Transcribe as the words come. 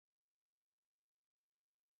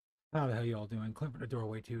How the hell y'all doing? Clint from the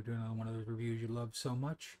Doorway 2 doing another one of those reviews you love so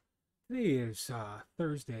much. Today is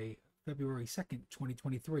Thursday, February 2nd,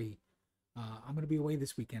 2023. I'm going to be away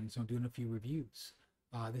this weekend, so I'm doing a few reviews.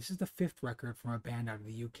 This is the fifth record from a band out of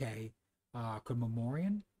the UK called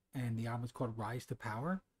Memoriam, and the album is called Rise to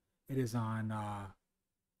Power. It is on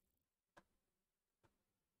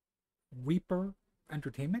Reaper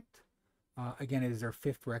Entertainment. Again, it is their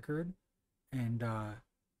fifth record, and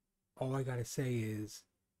all I got to say is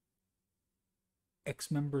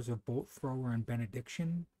ex-members of Bolt Thrower and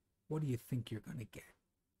Benediction, what do you think you're going to get?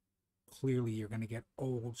 Clearly, you're going to get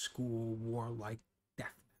old school warlike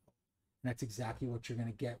death metal. And that's exactly what you're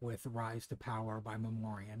going to get with Rise to Power by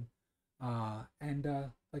Memoriam.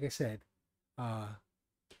 Like I said, uh,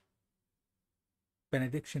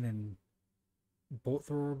 Benediction and Bolt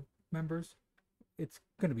Thrower members, it's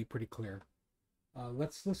going to be pretty clear.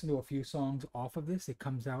 Let's listen to a few songs off of this. It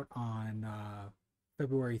comes out on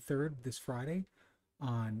February 3rd, this Friday,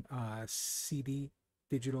 on CD,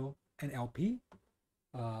 digital, and LP.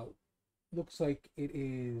 Looks like it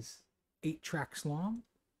is 8 tracks long.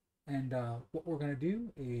 And what we're going to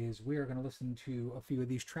do is we are going to listen to a few of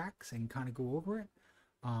these tracks and kind of go over it.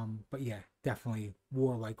 But yeah, definitely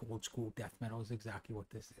warlike old school death metal is exactly what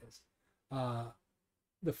this is.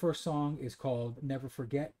 The first song is called Never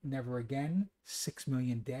Forget, Never Again, 6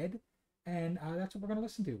 Million Dead. And that's what we're going to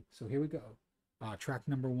listen to. So here we go. Track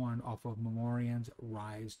number 1 off of Memoriam's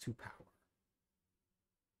Rise to Power.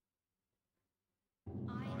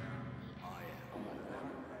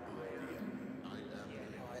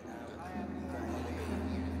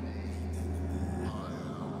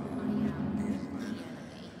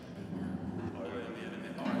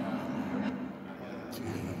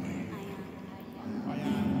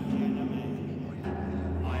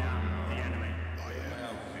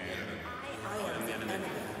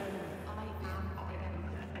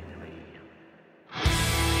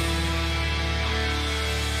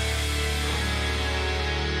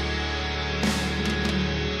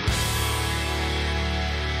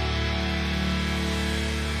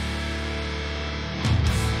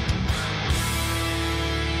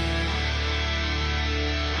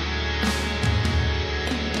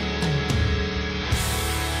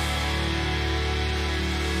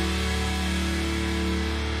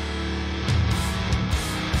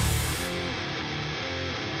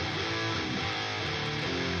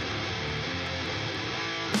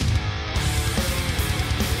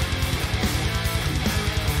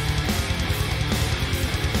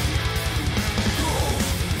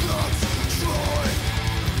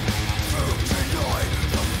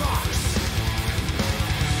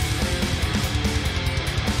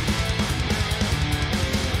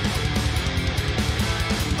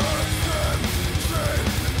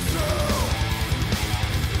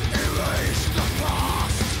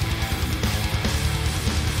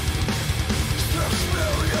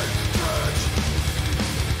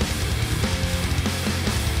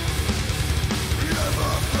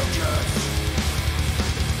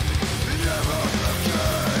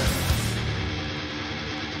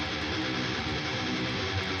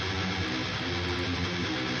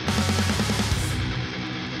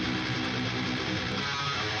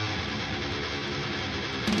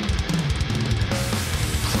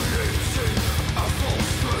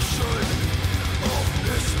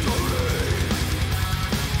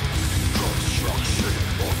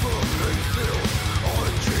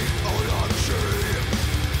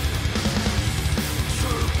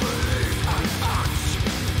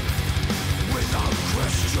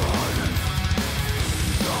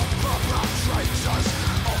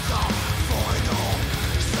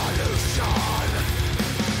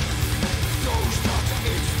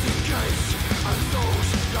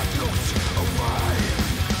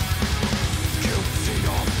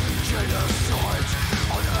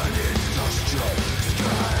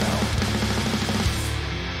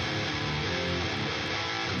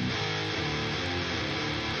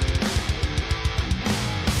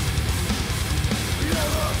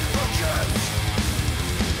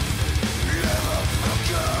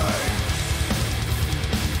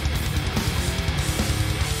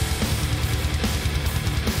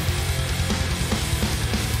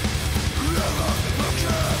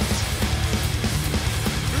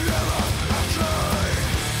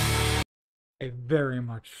 I very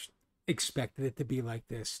much expected it to be like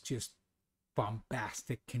this, just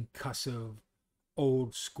bombastic, concussive,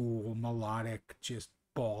 old school, melodic, just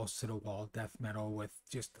balls to the wall death metal with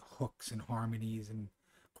just hooks and harmonies, and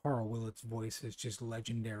Carl Willett's voice is just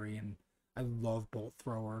legendary, and I love Bolt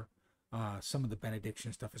Thrower. Some of the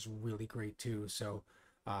Benediction stuff is really great too. So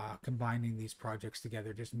Combining these projects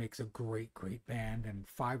together just makes a great, great band. And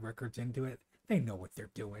 5 records into it, they know what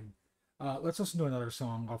they're doing. Let's listen to another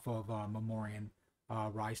song off of Memoriam,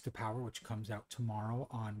 Rise to Power, which comes out tomorrow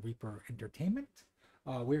on Reaper Entertainment.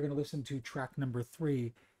 We're going to listen to track number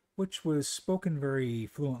 3, which was spoken very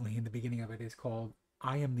fluently in the beginning of it. Is called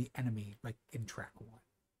I Am the Enemy, like in track 1.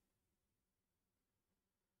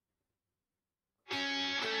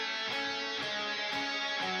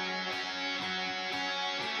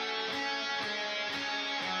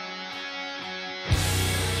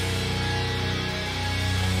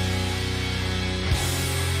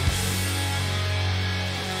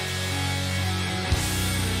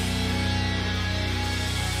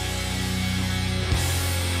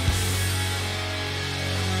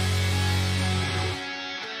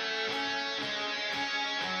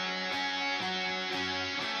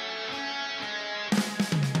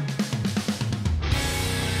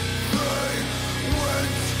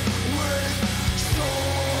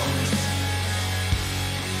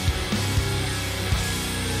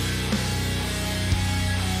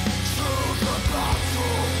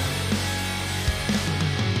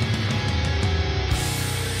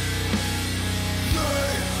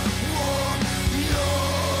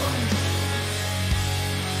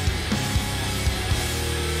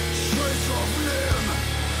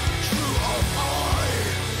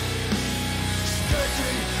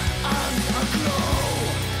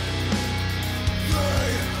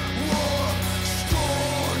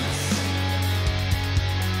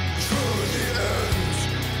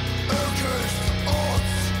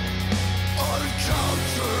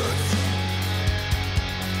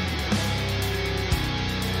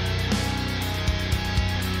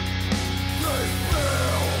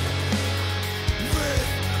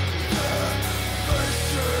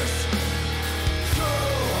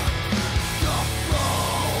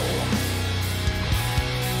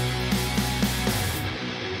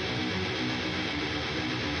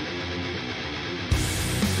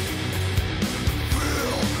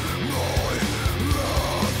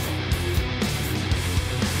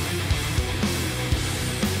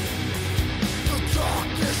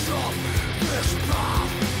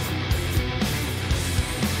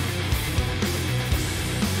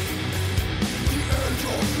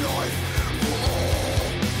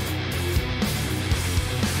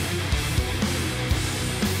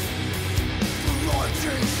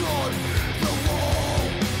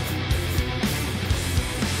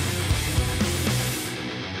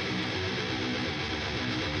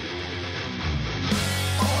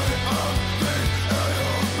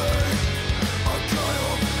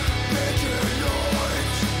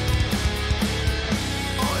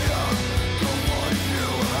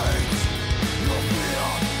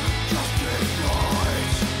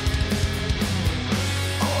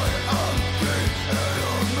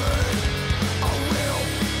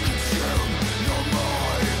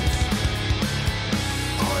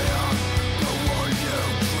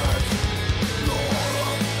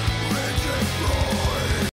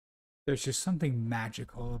 There's just something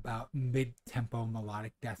magical about mid-tempo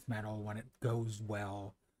melodic death metal when it goes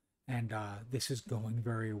well, and this is going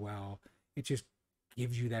very well. It just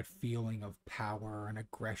gives you that feeling of power and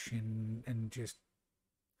aggression, and just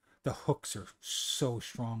the hooks are so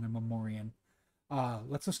strong in Memoriam.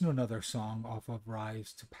 Let's listen to another song off of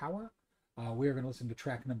Rise to Power. We are going to listen to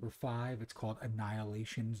track number 5. It's called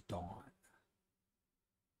Annihilation's Dawn.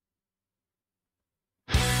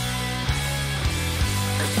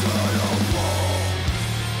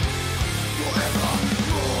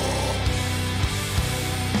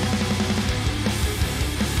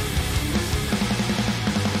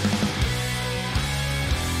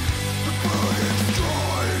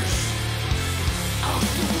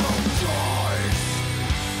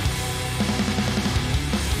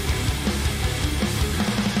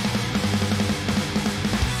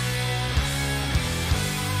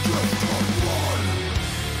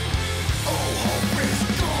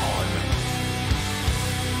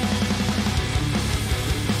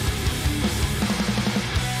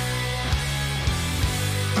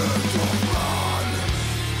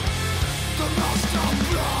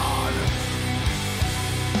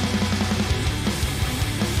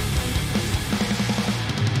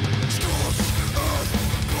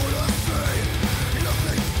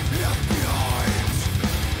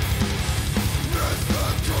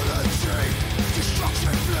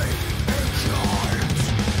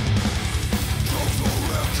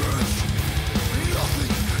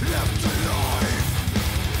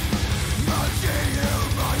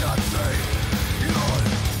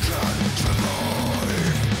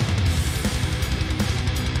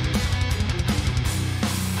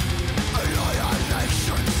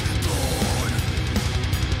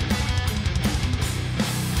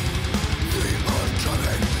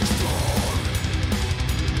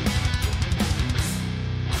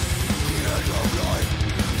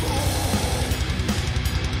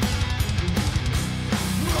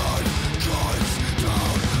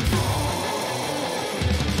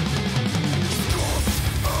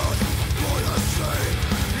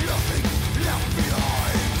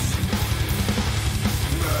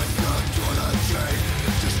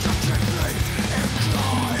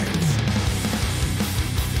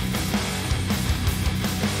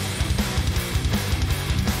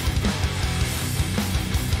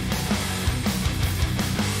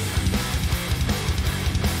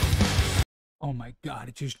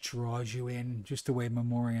 it just draws you in, just the way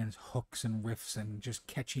Memoriam's hooks and riffs and just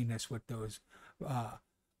catchiness with those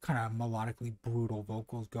kind of melodically brutal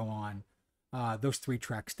vocals go on. Those three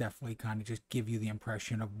tracks definitely kind of just give you the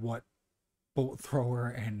impression of what Bolt Thrower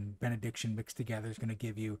and Benediction mixed together is going to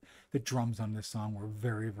give you. The drums on this song were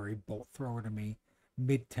very, very Bolt Thrower to me.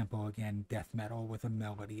 Mid-tempo again, death metal with a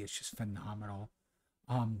melody is just phenomenal.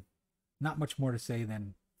 Not much more to say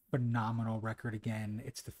than phenomenal record again.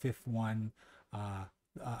 It's the fifth one.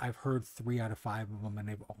 I've heard 3 out of 5 of them, and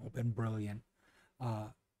they've all been brilliant.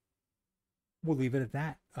 We'll leave it at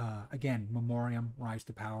that. Again, Memoriam, Rise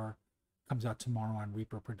to Power, comes out tomorrow on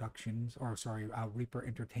Reaper Productions, or sorry, Reaper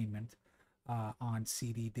Entertainment, on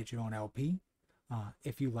CD, digital, and LP.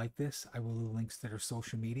 If you like this, I will leave links to their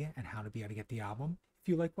social media and how to be able to get the album. If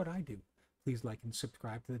you like what I do, please like and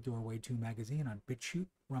subscribe to the Doorway 2 magazine on BitChute,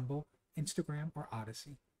 Rumble, Instagram, or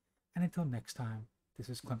Odyssey. And until next time, this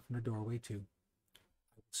is Clint from the Doorway 2. I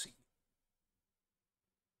will see you.